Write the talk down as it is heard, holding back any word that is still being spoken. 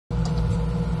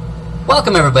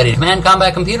Welcome everybody to Command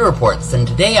Combat Computer Reports, and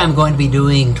today I'm going to be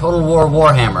doing Total War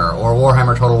Warhammer, or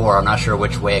Warhammer Total War. I'm not sure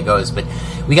which way it goes, but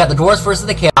we got the Dwarfs versus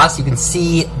the Chaos. You can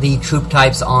see the troop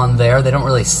types on there. They don't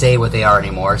really say what they are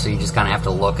anymore, so you just kind of have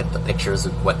to look at the pictures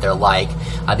of what they're like.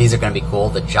 These are going to be cool.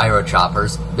 The Gyro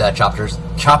Choppers,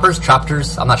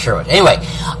 Choppers, I'm not sure what. Anyway,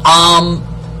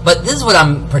 but this is what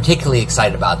I'm particularly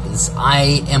excited about.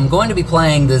 I am going to be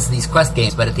playing these quest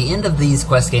games, but at the end of these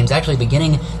quest games, actually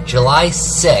beginning July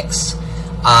 6th,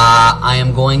 I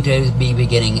am going to be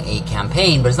beginning a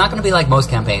campaign, but it's not going to be like most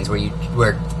campaigns where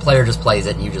the player just plays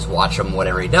it and you just watch him,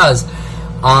 whatever he does.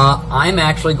 I'm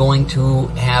actually going to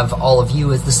have all of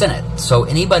you as the Senate. So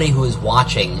anybody who is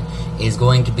watching is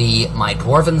going to be my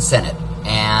Dwarven Senate.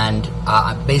 And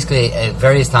basically at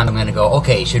various times I'm going to go,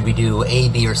 okay, should we do A,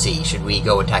 B, or C? Should we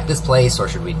go attack this place, or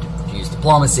should we use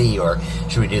diplomacy, or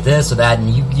should we do this or that?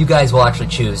 And you guys will actually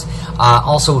choose.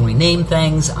 Also, when we name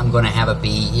things, I'm going to have it be,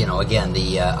 you know, again,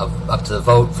 up to the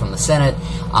vote from the Senate.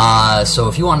 So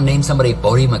if you want to name somebody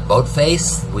Bodie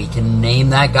McBoatface, we can name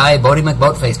that guy Bodie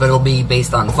McBoatface, but it'll be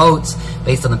based on votes,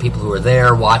 based on the people who are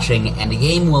there watching, and the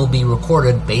game will be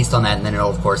recorded based on that, and then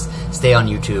it'll, of course, stay on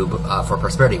YouTube for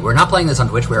prosperity. We're not playing this on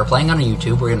Twitch. We are playing on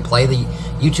YouTube. We're going to play the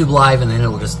YouTube live, and then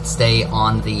it'll just stay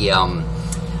on the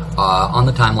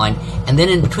timeline. And then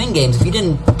in between games, if you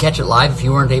didn't catch it live, if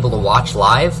you weren't able to watch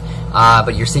live,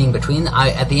 but you're seeing between,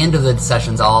 at the end of the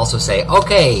sessions, I'll also say,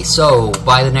 okay, so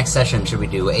by the next session, should we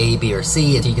do A, B, or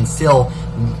C? So you can still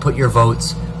put your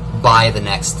votes by the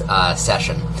next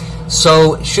session.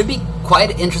 So it should be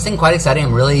quite interesting, quite exciting.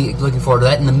 I'm really looking forward to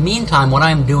that. In the meantime, what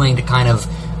I'm doing to kind of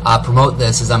promote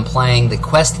this is I'm playing the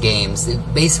quest games,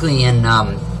 basically in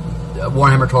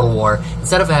Warhammer Total War.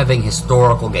 Instead of having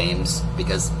historical games,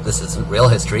 because this isn't real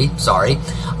history, sorry,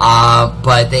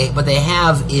 but what they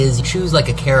have is you choose like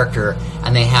a character,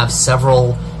 and they have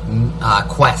several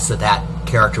quests that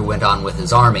character went on with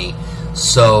his army.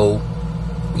 So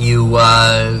you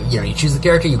choose the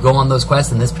character, you go on those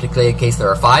quests. In this particular case, there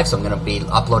are 5, so I'm going to be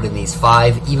uploading these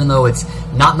 5, even though it's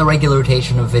not in the regular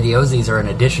rotation of videos. These are in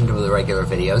addition to the regular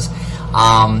videos.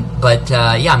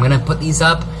 Yeah, I'm going to put these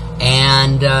up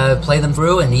and play them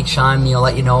through, and each time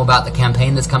let you know about the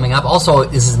campaign that's coming up. Also,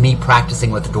 this is me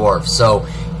practicing with the dwarves, so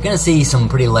you're going to see some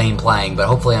pretty lame playing, but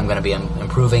hopefully I'm going to be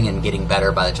improving and getting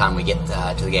better by the time we get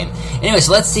to the game. Anyway,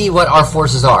 so let's see what our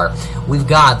forces are. We've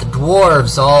got the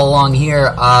dwarves all along here.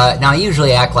 Now, I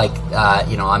usually act like,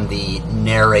 I'm the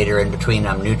narrator in between,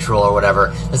 I'm neutral or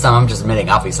whatever. This time I'm just admitting,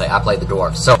 obviously, I played the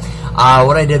dwarves. So,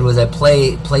 what I did was I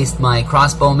placed my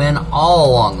crossbowmen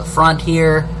all along the front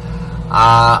here.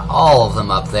 All of them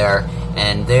up there,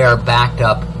 and they are backed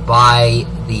up by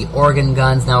the organ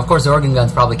guns. Now, of course, the organ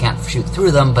guns probably can't shoot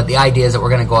through them, but the idea is that we're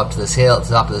going to go up to this hill, to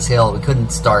the top of this hill. We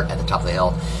couldn't start at the top of the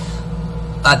hill.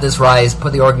 At this rise,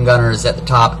 put the organ gunners at the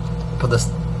top, put the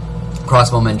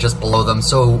crossbowmen just below them,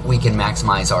 so we can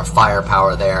maximize our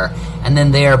firepower there. And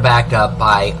then they are backed up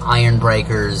by iron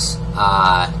breakers,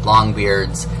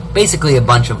 longbeards, basically a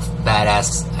bunch of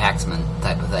badass axemen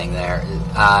type of thing there.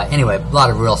 Anyway, a lot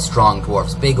of real strong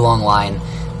dwarfs. Big long line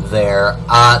there.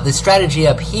 The strategy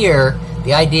up here,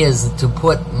 the idea is to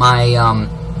put my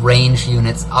range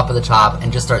units up at the top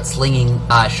and just start slinging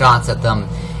shots at them,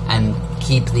 and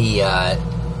keep the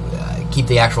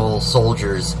actual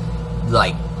soldiers,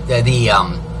 like the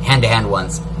hand-to-hand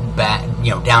ones,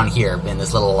 down here in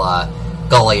this little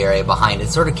gully area behind it.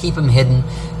 Sort of keep them hidden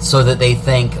so that they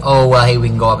think, oh, well, hey, we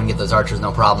can go up and get those archers,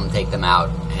 no problem, take them out,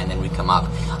 and then we come up.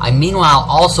 I, meanwhile,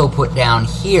 also put down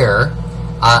here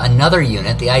another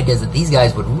unit. The idea is that these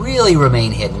guys would really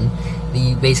remain hidden.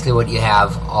 Basically what you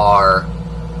have are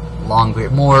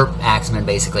longbeard, more axemen,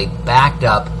 basically, backed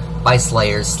up by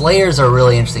slayers. Slayers are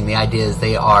really interesting. The idea is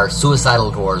they are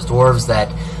suicidal dwarves that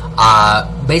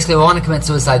basically want to commit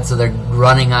suicide, so they're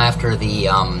running after the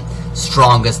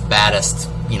strongest, baddest,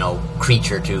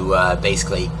 creature to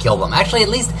basically kill them. Actually, at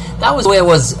least that was the way it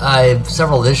was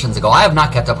several editions ago. I have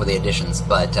not kept up with the editions,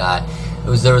 but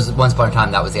there was once upon a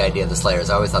time that was the idea of the Slayers.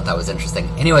 I always thought that was interesting.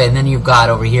 Anyway, and then you've got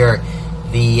over here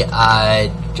the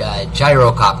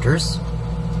gyrocopters,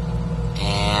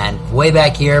 and way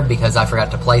back here, because I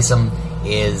forgot to place them,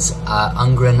 is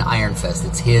Ungrim Ironfist.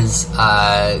 It's his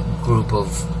group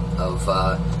of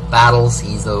battles.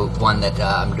 He's the one that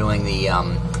I'm doing the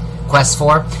quests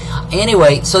for.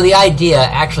 Anyway, so the idea,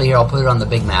 actually here, I'll put it on the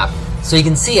big map, so you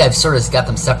can see I've sort of got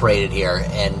them separated here,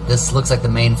 and this looks like the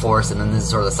main force, and then this is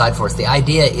sort of the side force. The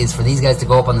idea is for these guys to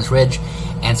go up on this ridge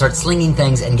and start slinging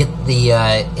things and get the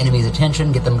enemy's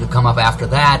attention, get them to come up after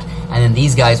that, and then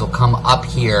these guys will come up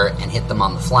here and hit them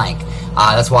on the flank.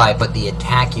 That's why I put the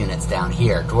attack units down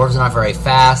here. Dwarves are not very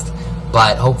fast,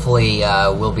 but hopefully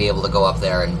we'll be able to go up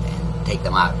there and take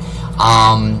them out.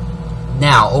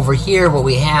 Now, over here, what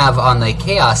we have on the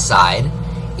Chaos side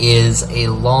is a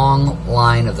long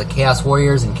line of the Chaos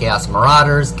Warriors and Chaos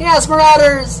Marauders. Chaos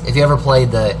Marauders! If you ever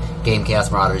played the game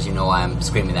Chaos Marauders, you know why I'm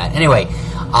screaming that. Anyway,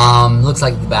 looks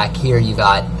like back here you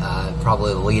got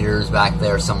probably the leaders back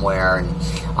there somewhere.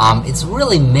 And it's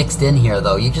really mixed in here,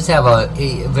 though. You just have a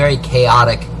very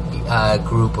chaotic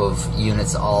group of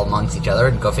units all amongst each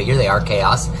other. Go figure, they are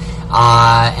Chaos.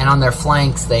 And on their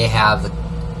flanks, they have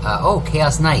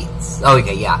Chaos Knights. Oh,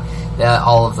 okay, yeah.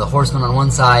 All of the horsemen on one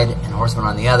side and horsemen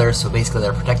on the other, so basically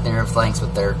they're protecting their flanks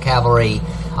with their cavalry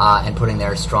and putting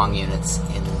their strong units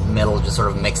in the middle, just sort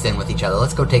of mixed in with each other.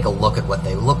 Let's go take a look at what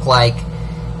they look like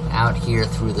out here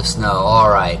through the snow.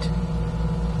 Alright.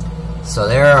 So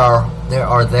there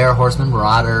are their horsemen,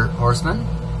 Marauder horsemen.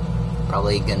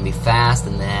 Probably going to be fast,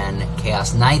 and then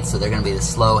Chaos Knights, so they're going to be the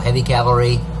slow, heavy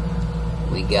cavalry.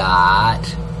 We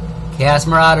got Chaos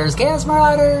Marauders, Chaos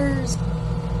Marauders!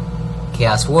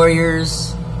 Chaos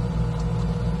Warriors,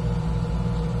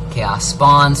 Chaos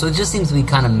Spawn, so it just seems to be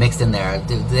kind of mixed in there.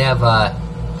 They have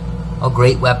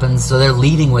great weapons, so they're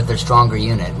leading with their stronger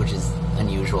unit, which is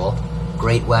unusual.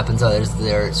 Great weapons,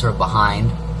 they're sort of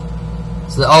behind.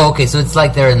 So, okay, so it's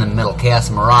like they're in the middle.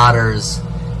 Chaos Marauders,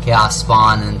 Chaos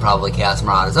Spawn, and probably Chaos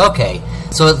Marauders. Okay,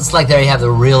 so it's like there you have the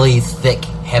really thick,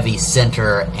 heavy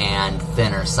center and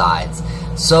thinner sides.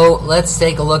 So let's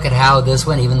take a look at how this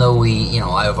went. Even though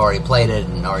I've already played it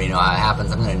and already know how it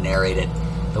happens, I'm going to narrate it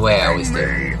the way I always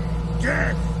do.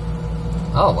 Death.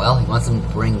 Oh, well, he wants them to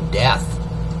bring death.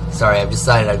 Sorry, I've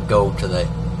decided I'd go to the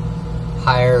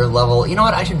higher level. You know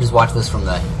what? I should just watch this from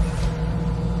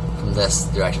this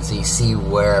direction so you see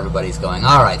where everybody's going.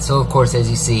 Alright, so of course, as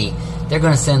you see, they're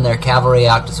going to send their cavalry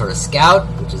out to sort of scout,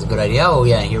 which is a good idea. Oh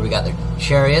yeah, here we got their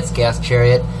chariots, Chaos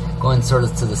Chariot, going sort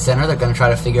of to the center. They're going to try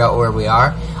to figure out where we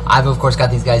are. I've of course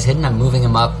got these guys hidden. I'm moving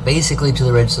them up basically to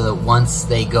the ridge so that once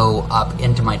they go up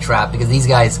into my trap, because these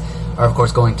guys are of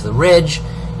course going to the ridge,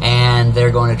 and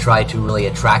they're going to try to really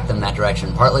attract them that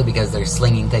direction, partly because they're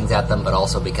slinging things at them, but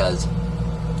also because,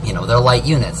 they're light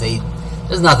units.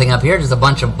 There's nothing up here, just a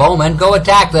bunch of bowmen. Go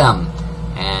attack them!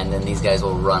 And then these guys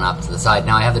will run up to the side.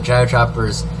 Now I have the gyro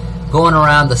choppers going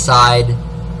around the side,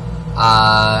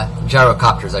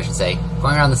 gyrocopters I should say,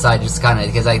 going around the side just kind of,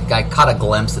 because I caught a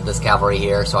glimpse at this cavalry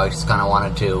here, so I just kind of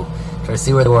wanted to try to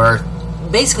see where they were.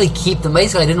 Basically keep them, I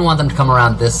didn't want them to come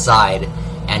around this side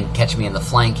and catch me in the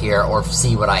flank here or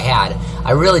see what I had.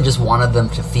 I really just wanted them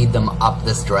to feed them up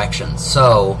this direction.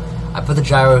 So I put the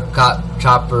gyro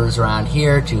choppers around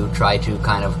here to try to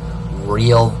kind of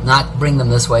not bring them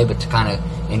this way, but to kind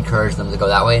of encourage them to go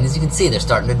that way. And as you can see, they're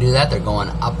starting to do that. They're going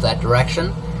up that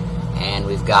direction. And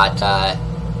we've got,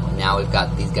 now we've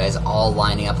got these guys all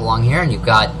lining up along here. And you've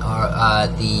got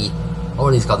what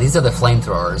are these called? These are the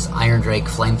flamethrowers, Iron Drake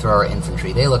Flamethrower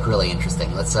Infantry. They look really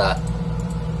interesting. Let's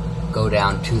go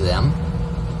down to them.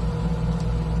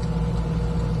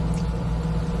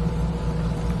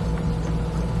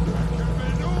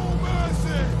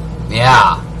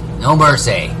 Yeah, no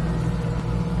mercy.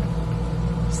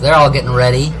 So they're all getting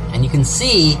ready, and you can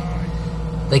see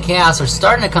the Chaos are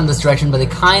starting to come this direction, but they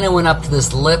kind of went up to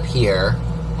this lip here,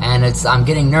 and I'm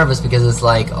getting nervous because it's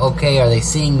like, okay, are they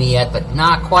seeing me yet? But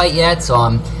not quite yet, so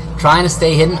I'm trying to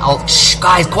stay hidden. Oh, shh,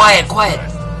 guys, quiet, quiet.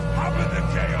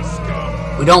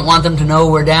 We don't want them to know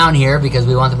we're down here because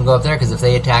we want them to go up there, because if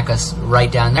they attack us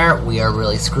right down there, we are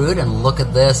really screwed. And look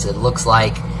at this, it looks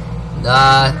like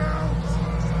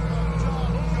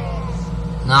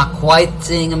not quite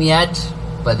seeing them yet,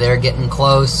 but they're getting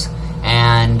close,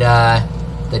 and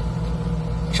the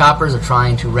choppers are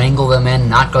trying to wrangle them in,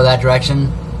 not go that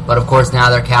direction, but of course now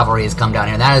their cavalry has come down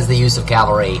here. That is the use of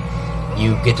cavalry.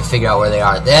 You get to figure out where they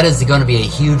are. That is going to be a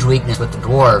huge weakness with the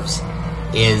dwarves,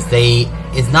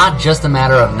 it's not just a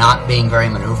matter of not being very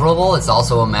maneuverable, it's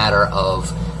also a matter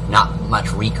of not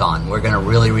much recon. We're going to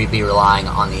really be relying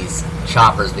on these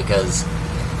choppers because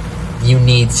you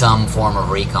need some form of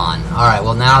recon. Alright,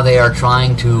 well now they are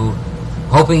trying to,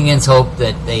 hoping against hope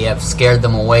that they have scared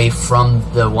them away from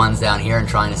the ones down here and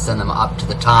trying to send them up to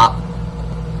the top.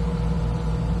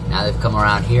 Now they've come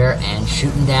around here and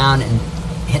shooting down and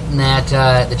hitting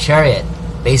that the chariot.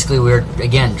 Basically we're,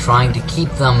 again, trying to keep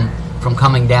them from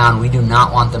coming down. We do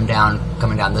not want them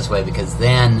coming down this way, because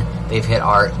then they've hit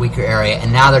our weaker area,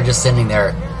 and now they're just sending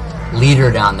their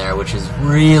leader down there, which is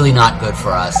really not good for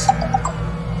us.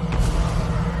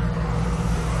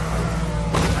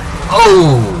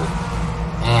 Oh!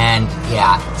 And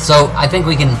yeah, so I think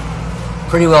we can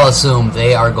pretty well assume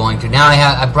they are going to. Now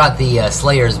I brought the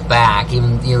Slayers back.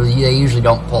 Even they usually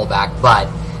don't pull back, but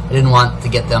I didn't want to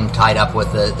get them tied up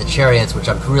with the chariots, which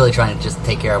I'm really trying to just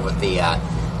take care of with the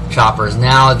choppers.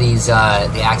 Now these the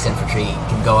axe infantry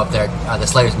can go up there, the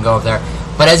slayers can go up there.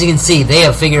 But as you can see, they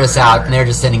have figured us out, and they're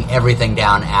just sending everything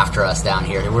down after us down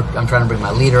here. I'm trying to bring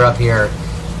my leader up here.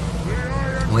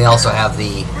 We also have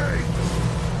the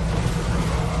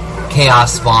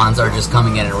chaos spawns are just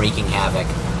coming in and wreaking havoc.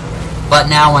 But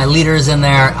now my leader's in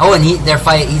there. Oh, and he's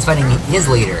fighting his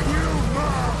leader.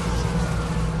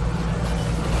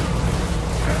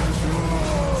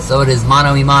 So it is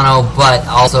mano a mano, but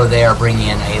also they are bringing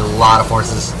in a lot of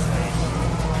forces.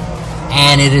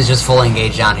 And it is just fully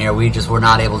engaged down here. We just were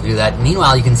not able to do that.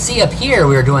 Meanwhile, you can see up here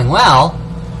we are doing well.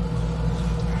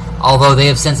 Although they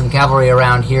have sent some cavalry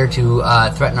around here to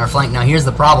threaten our flank. Now here's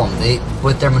the problem.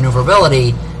 With their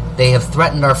maneuverability, they have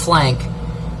threatened our flank.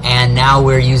 And now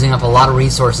we're using up a lot of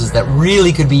resources that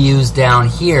really could be used down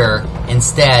here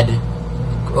instead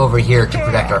over here to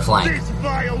protect our flank. This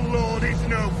vile lord is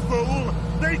no fool.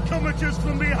 They come at us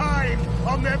from behind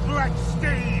on their black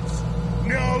steeds.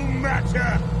 No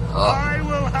matter. I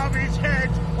will have his head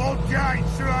or die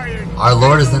trying. Our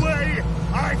lord is the way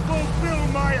I fulfill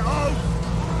my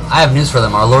oath. I have news for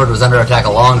them. Our lord was under attack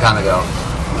a long time ago.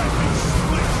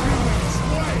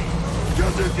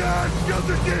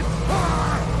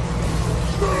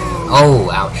 Oh,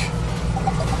 ouch.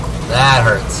 That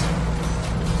hurts.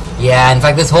 Yeah, in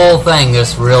fact, this whole thing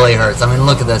just really hurts. I mean,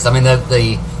 look at this. I mean,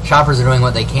 the choppers are doing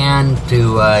what they can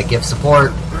to give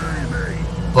support,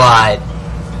 but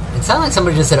it sounded like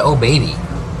somebody just said, "Oh, baby."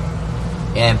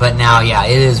 And but now, yeah,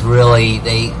 it is really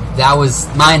that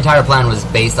was my entire plan was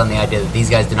based on the idea that these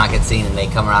guys do not get seen and they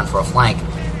come around for a flank,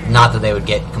 not that they would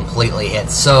get completely hit.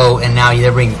 So, and now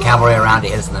they're bringing cavalry around to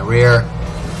hit us in the rear.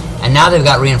 And now they've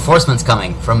got reinforcements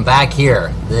coming from back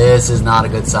here. This is not a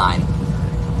good sign.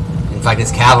 In fact,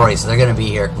 it's cavalry, so they're going to be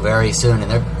here very soon.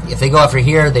 And if they go after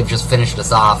here, they've just finished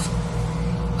us off.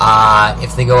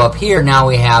 If they go up here, now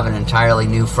we have an entirely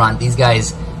new front. These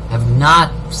guys have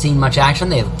not seen much action.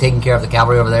 They have taken care of the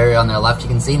cavalry over there on their left, you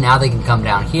can see. Now they can come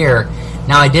down here.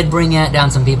 Now, I did bring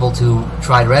down some people to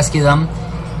try to rescue them,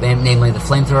 namely the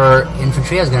flamethrower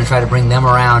infantry. I was going to try to bring them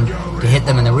around to hit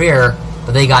them in the rear,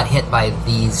 but they got hit by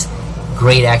these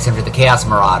great axe infantry, the Chaos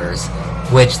Marauders,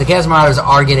 which the Chaos Marauders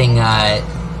are getting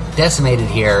decimated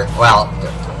here. Well,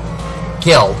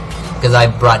 killed, because I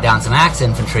brought down some axe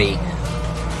infantry.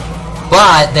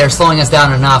 But they're slowing us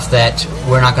down enough that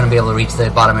we're not going to be able to reach the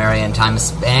bottom area in time,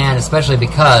 and especially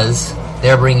because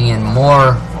they're bringing in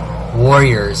more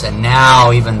warriors, and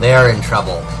now even they're in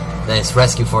trouble. This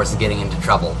rescue force is getting into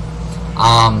trouble.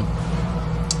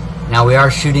 Now we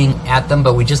are shooting at them,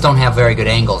 but we just don't have very good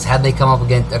angles. Had they come up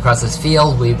across this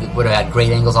field, we would have had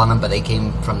great angles on them, but they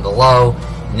came from below.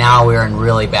 Now we're in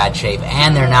really bad shape,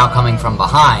 and they're now coming from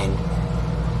behind.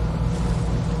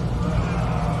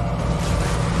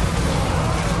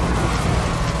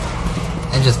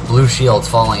 And just blue shields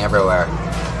falling everywhere.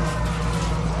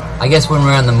 I guess when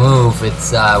we're on the move,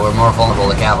 it's we're more vulnerable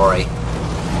to cavalry.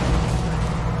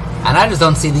 And I just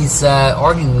don't see these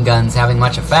organ guns having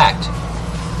much effect.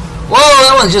 Whoa,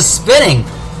 that one's just spinning!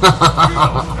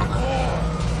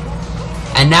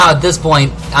 And now at this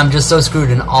point, I'm just so screwed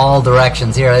in all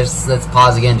directions. Here, let's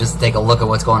pause again just to take a look at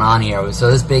what's going on here.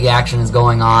 So this big action is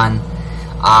going on.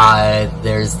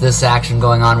 There's this action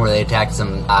going on where they attacked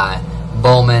some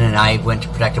bowmen, and I went to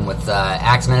protect them with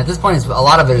axemen. At this point, a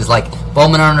lot of it is like,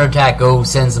 bowmen are under attack, go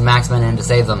send some axemen in to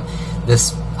save them.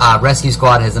 This rescue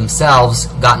squad has themselves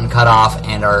gotten cut off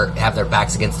and have their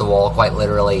backs against the wall, quite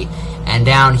literally. And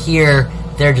down here,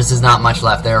 there just is not much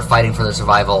left. They're fighting for their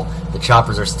survival. The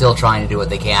choppers are still trying to do what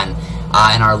they can.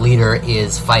 And our leader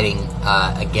is fighting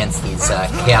against these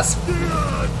chaos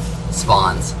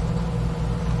spawns.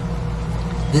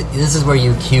 This is where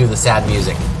you cue the sad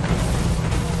music.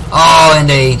 Oh, and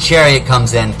a chariot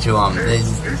comes into him.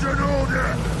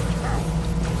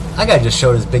 That guy just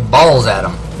showed his big balls at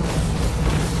him.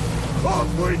 Off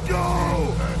we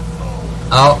go!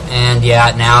 Oh, and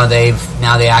yeah, now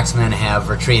the axemen have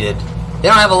retreated. They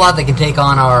don't have a lot that can take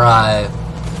on our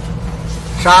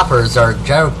choppers, our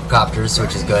gyrocopters,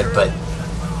 which is good, but...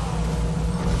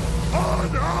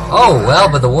 Oh, well,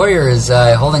 but the warrior is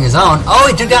holding his own. Oh,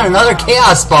 he took down another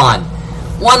chaos spawn!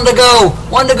 One to go!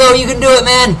 One to go! You can do it,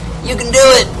 man! You can do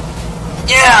it!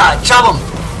 Yeah! Chop him!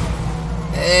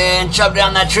 And chop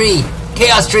down that tree!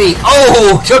 Chaos tree!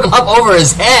 Oh! Took him up over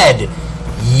his head!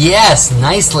 Yes!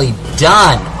 Nicely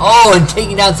done! Oh, and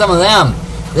taking down some of them!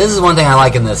 This is one thing I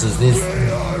like in this, is this...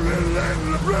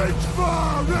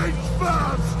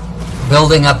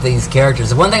 building up these characters.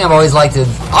 The one thing I've always liked is...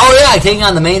 Oh yeah! Taking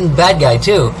on the main bad guy,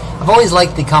 too. I've always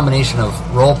liked the combination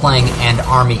of role-playing and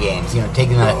army games. You know,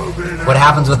 taking what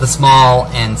happens with the small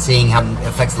and seeing how it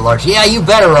affects the large. Yeah, you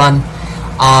better run.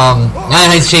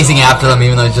 And he's chasing after them,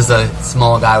 even though it's just a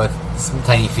small guy with some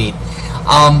tiny feet.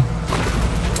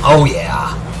 Oh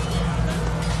yeah.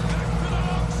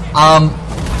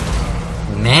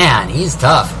 Man, he's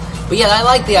tough. But yeah, I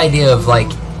like the idea of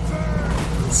like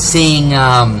seeing.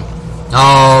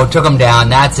 Oh, took him down.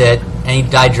 That's it, and he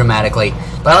died dramatically.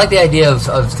 But I like the idea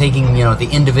of taking, you know, the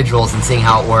individuals and seeing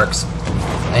how it works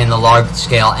in the large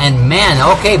scale. And man,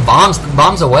 okay,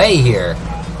 bombs away here.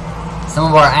 Some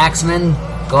of our axemen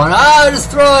going, oh, just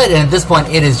throw it. And at this point,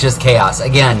 it is just chaos.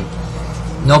 Again,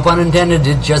 no pun intended,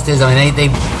 it just is. I mean, they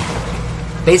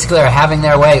basically are having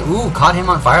their way. Ooh, caught him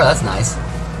on fire. That's nice.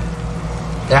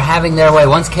 They're having their way.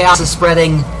 Once chaos is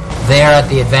spreading, they're at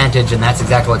the advantage, and that's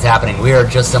exactly what's happening. We are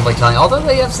just simply telling, although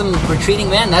they have some retreating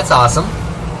men, that's awesome.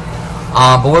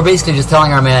 But we're basically just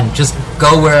telling our men, just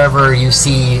go wherever you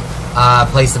see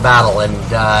place of battle, and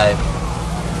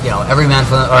you know, every man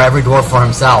or every dwarf for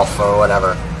himself, or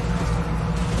whatever.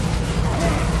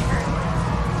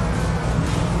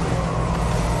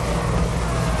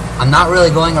 I'm not really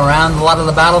going around a lot of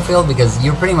the battlefield because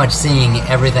you're pretty much seeing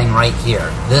everything right here.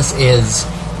 This is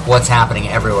what's happening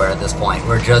everywhere at this point.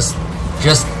 We're just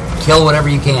kill whatever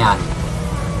you can.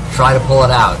 Try to pull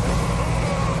it out.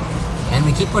 And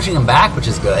we keep pushing them back, which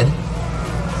is good.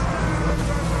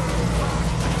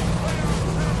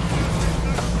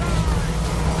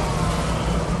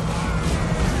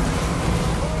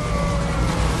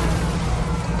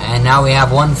 And now we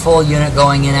have one full unit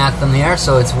going in at them here,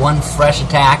 so it's one fresh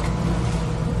attack.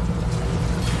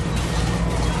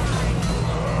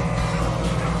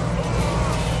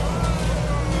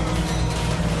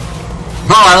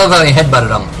 Oh, I love how he headbutted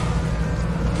him.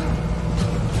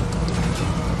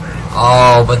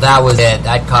 Oh, but that was it.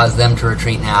 That caused them to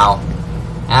retreat now.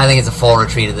 And I think it's a full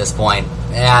retreat at this point.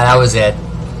 Yeah, that was it.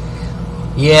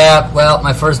 Yeah, well,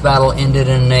 my first battle ended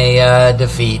in a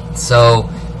defeat, so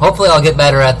hopefully I'll get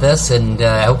better at this, and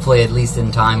hopefully at least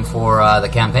in time for the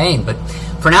campaign. But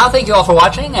for now, thank you all for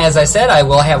watching. As I said, I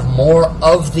will have more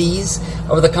of these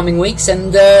over the coming weeks,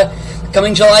 and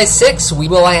coming July 6th, we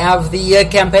will have the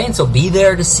campaign, so be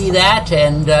there to see that.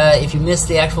 And if you missed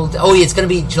the actual... Oh, yeah, it's going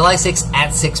to be July 6th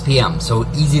at 6 p.m., so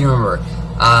easy to remember.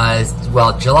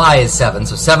 Well, July is 7,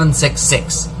 so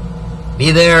 766.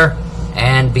 Be there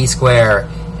and be square.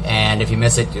 And if you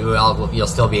miss it, you'll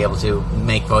still be able to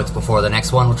make votes before the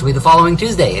next one, which will be the following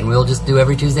Tuesday. And we'll just do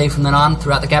every Tuesday from then on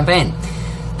throughout the campaign.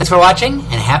 Thanks for watching,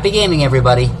 and happy gaming,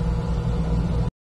 everybody.